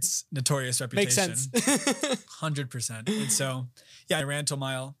to its notorious reputation. Makes sense. 100%. And so, yeah, I ran till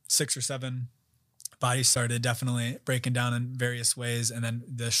mile 6 or 7. Body started definitely breaking down in various ways. And then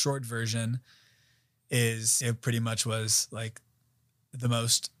the short version it pretty much was like the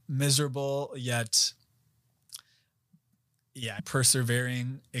most miserable yet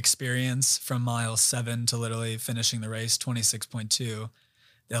persevering experience from mile 7 to literally finishing the race 26.2.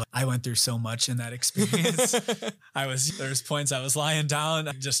 I went through so much in that experience. There's points I was lying down,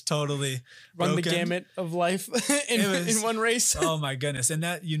 just totally run broken. the gamut of life in one race. Oh my goodness. And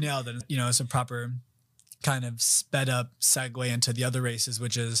that you nailed it. It's a proper kind of sped up segue into the other races,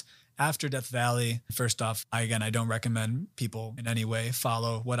 which is after Death Valley. First off, I don't recommend people in any way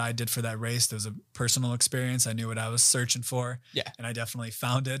follow what I did for that race. There was a personal experience. I knew what I was searching for. Yeah. And I definitely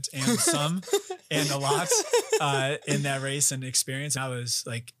found it and some and a lot in that race and experience. I was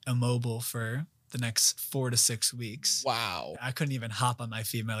like immobile for the next 4 to 6 weeks. Wow. I couldn't even hop on my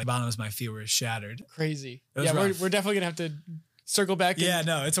feet. My bottoms of my feet were shattered. Crazy. Yeah, we're definitely going to have to circle back. Yeah,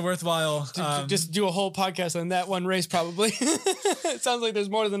 no, it's a worthwhile. Just do a whole podcast on that one race, probably. It sounds like there's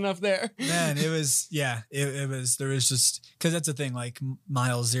more than enough there. Man, it was, there was just, because that's the thing, like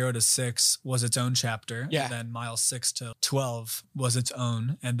mile 0 to 6 was its own chapter. Yeah. And then mile 6 to 12 was its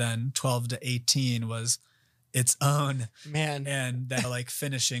own. And then 12 to 18 was its own. Man. And then like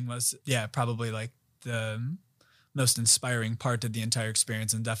finishing was, probably like the most inspiring part of the entire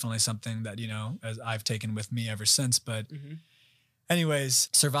experience and definitely something that, as I've taken with me ever since. But anyways,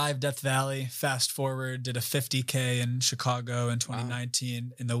 survived Death Valley, fast forward, did a 50K in Chicago in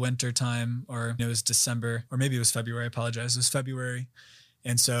 2019 in the winter time, or it was December, or maybe it was February. I apologize. It was February.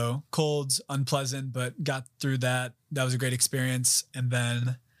 And so cold, unpleasant, but got through that. That was a great experience. And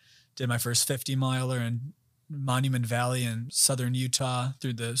then did my first 50 miler in Monument Valley in southern Utah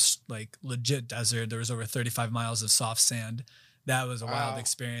through the like legit desert. There was over 35 miles of soft sand. That was a wild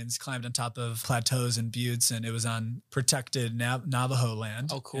experience. Climbed on top of plateaus and buttes, and it was on protected Navajo land.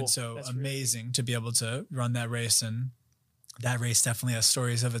 Oh, cool. And so That's amazing to be able to run that race. And that race definitely has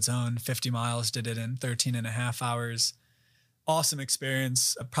stories of its own. 50 miles, did it in 13 and a half hours. Awesome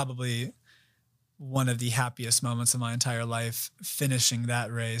experience. Probably one of the happiest moments of my entire life, finishing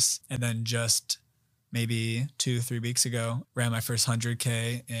that race. And then just maybe 2-3 weeks ago, ran my first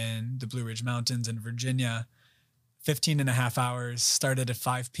 100K in the Blue Ridge Mountains in Virginia. 15 and a half hours, started at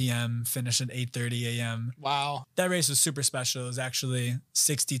 5 p.m., finished at 8:30 a.m. Wow. That race was super special. It was actually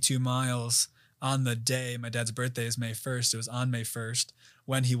 62 miles on the day. My dad's birthday is May 1st. It was on May 1st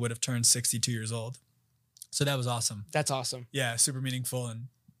when he would have turned 62 years old. So that was awesome. That's awesome. Yeah, super meaningful and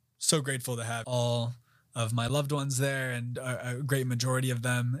so grateful to have all of my loved ones there and a great majority of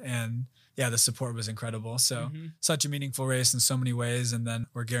them. And yeah, the support was incredible. So such a meaningful race in so many ways. And then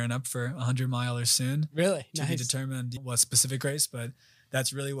we're gearing up for 100 milers soon. Really? To be determined what specific race, but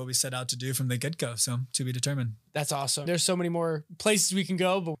that's really what we set out to do from the get-go. So to be determined. That's awesome. There's so many more places we can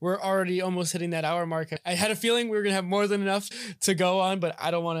go, but we're already almost hitting that hour mark. I had a feeling we were going to have more than enough to go on, but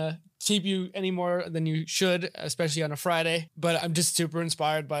I don't want to keep you any more than you should, especially on a Friday. But I'm just super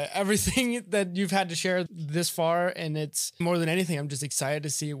inspired by everything that you've had to share this far. And it's more than anything, I'm just excited to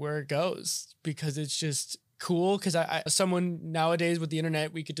see where it goes because it's just cool. Because someone nowadays with the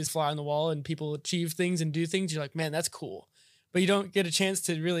internet, we could just fly on the wall and people achieve things and do things. You're like, man, that's cool. But you don't get a chance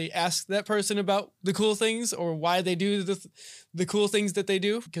to really ask that person about the cool things or why they do the cool things that they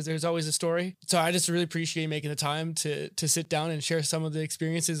do, because there's always a story. So I just really appreciate making the time to sit down and share some of the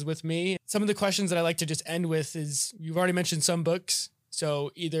experiences with me. Some of the questions that I like to just end with is, you've already mentioned some books.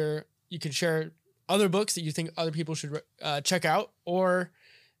 So either you can share other books that you think other people should check out, or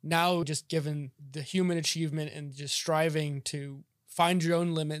now just given the human achievement and just striving to find your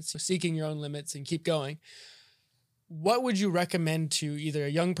own limits, seeking your own limits and keep going. What would you recommend to either a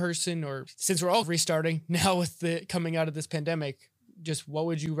young person, or since we're all restarting now with the coming out of this pandemic, just what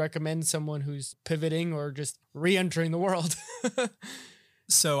would you recommend someone who's pivoting or just re-entering the world?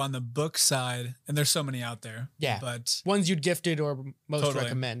 So on the book side, and there's so many out there. Yeah. But ones you'd gifted or most Totally.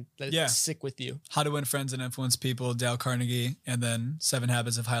 recommend that stick with you. How to Win Friends and Influence People, Dale Carnegie, and then 7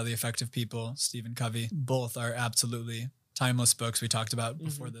 Habits of Highly Effective People, Stephen Covey. Both are absolutely timeless books we talked about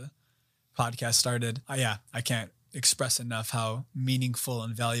before the podcast started. I can't express enough how meaningful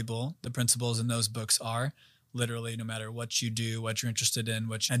and valuable the principles in those books are. Literally, no matter what you do, what you're interested in,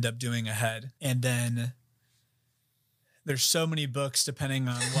 what you end up doing ahead. And then there's so many books depending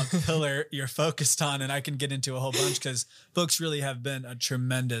on what pillar you're focused on. And I can get into a whole bunch because books really have been a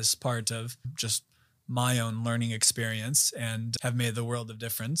tremendous part of just my own learning experience and have made the world of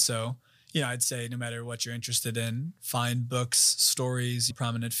difference. So, I'd say no matter what you're interested in, find books, stories,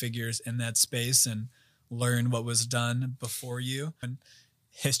 prominent figures in that space and learn what was done before you. And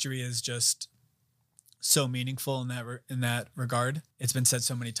history is just so meaningful in that regard. It's been said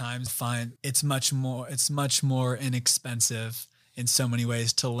so many times. It's much more inexpensive in so many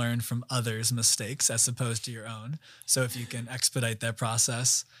ways to learn from others' mistakes as opposed to your own. So if you can expedite that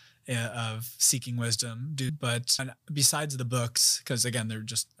process of seeking wisdom, but besides the books, because again,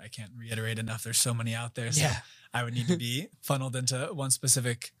 I can't reiterate enough. There's so many out there. So I would need to be funneled into one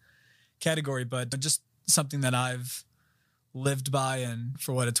specific category, but just something that I've lived by, and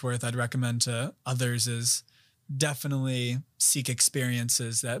for what it's worth, I'd recommend to others is definitely seek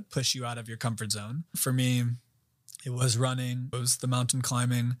experiences that push you out of your comfort zone. For me, it was running, it was the mountain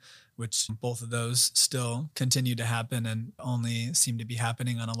climbing, which both of those still continue to happen and only seem to be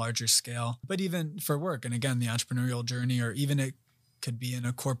happening on a larger scale. But even for work, and again, the entrepreneurial journey, or even it could be in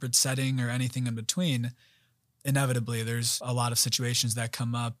a corporate setting or anything in between, inevitably there's a lot of situations that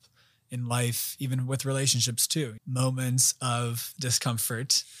come up in life, even with relationships too, moments of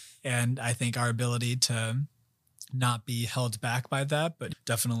discomfort. And I think our ability to not be held back by that, but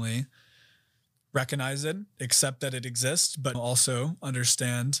definitely recognize it, accept that it exists, but also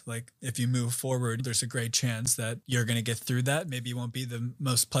understand, like, if you move forward, there's a great chance that you're going to get through that. Maybe it won't be the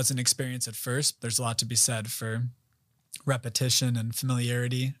most pleasant experience at first. There's a lot to be said for repetition and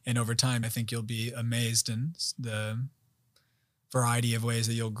familiarity. And over time, I think you'll be amazed in the variety of ways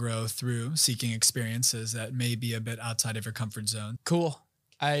that you'll grow through seeking experiences that may be a bit outside of your comfort zone. Cool.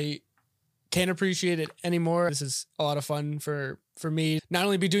 I can't appreciate it anymore. This is a lot of fun for me. Not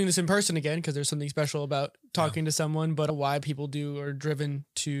only be doing this in person again, because there's something special about talking to someone, but why people are driven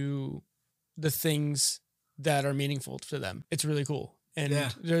to the things that are meaningful to them. It's really cool. And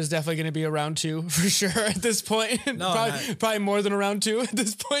there's definitely going to be a round 2 for sure at this point. Probably more than a round 2 at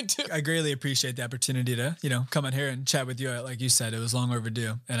this point too. I greatly appreciate the opportunity to, come in here and chat with you. Like you said, it was long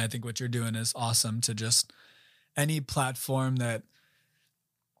overdue. And I think what you're doing is awesome. To just any platform that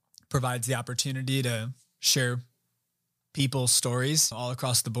provides the opportunity to share people's stories all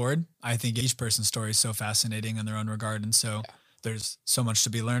across the board. I think each person's story is so fascinating in their own regard. And so there's so much to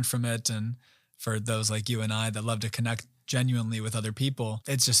be learned from it. And for those like you and I that love to connect genuinely with other people,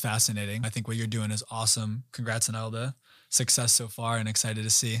 it's just fascinating. I think what you're doing is awesome. Congrats on all the success so far, and excited to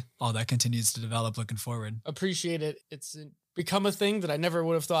see all that continues to develop looking forward. Appreciate it. It's become a thing that I never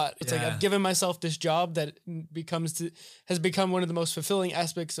would have thought. It's like I've given myself this job that has become one of the most fulfilling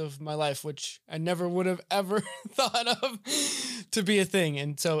aspects of my life, which I never would have ever thought of to be a thing.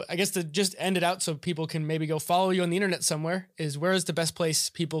 And so I guess to just end it out so people can maybe go follow you on the internet somewhere, where is the best place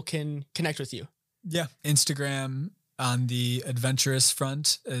people can connect with you? Yeah. Instagram on the adventurous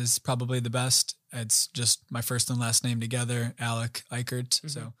front is probably the best. It's just my first and last name together, Alec Eickert. Mm-hmm.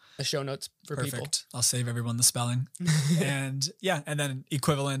 So the show notes for people. Perfect. I'll save everyone the spelling. and then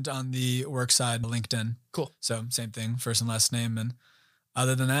equivalent on the work side, LinkedIn. Cool. So same thing, first and last name. And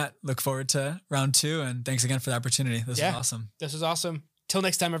other than that, look forward to round 2. And thanks again for the opportunity. This was awesome. This was awesome. Till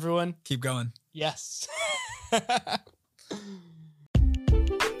next time, everyone. Keep going. Yes.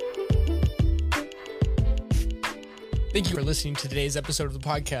 Thank you for listening to today's episode of the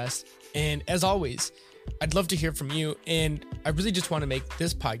podcast. And as always, I'd love to hear from you. And I really just want to make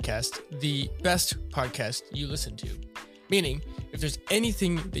this podcast the best podcast you listen to. Meaning, if there's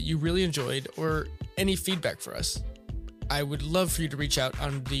anything that you really enjoyed or any feedback for us, I would love for you to reach out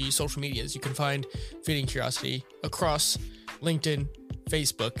on the social medias. You can find Feeding Curiosity across LinkedIn,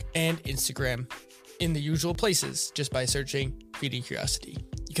 Facebook, and Instagram in the usual places just by searching Feeding Curiosity.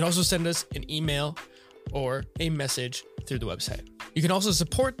 You can also send us an email or a message through the website. You can also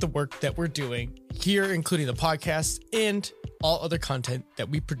support the work that we're doing here, including the podcast and all other content that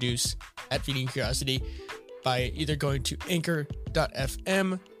we produce at Feeding Curiosity by either going to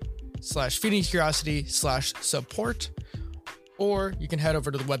anchor.fm/feedingcuriosity/support, or you can head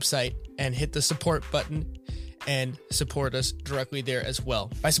over to the website and hit the support button and support us directly there as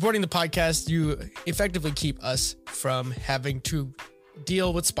well. By supporting the podcast, you effectively keep us from having to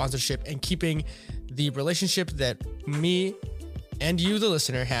deal with sponsorship and keeping the relationship that me and you, the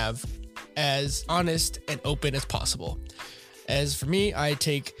listener, have as honest and open as possible. As for me, I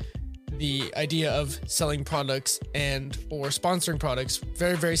take the idea of selling products and or sponsoring products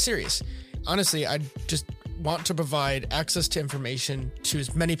very, very serious. Honestly, I just want to provide access to information to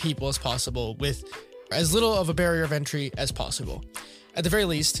as many people as possible with as little of a barrier of entry as possible. At the very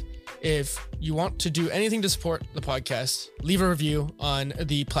least, If you want to do anything to support the podcast, leave a review on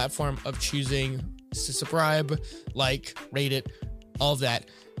the platform of choosing to subscribe, like, rate it, all of that.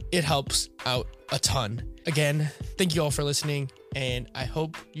 It helps out a ton. Again, thank you all for listening, and I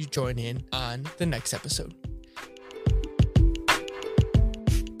hope you join in on the next episode.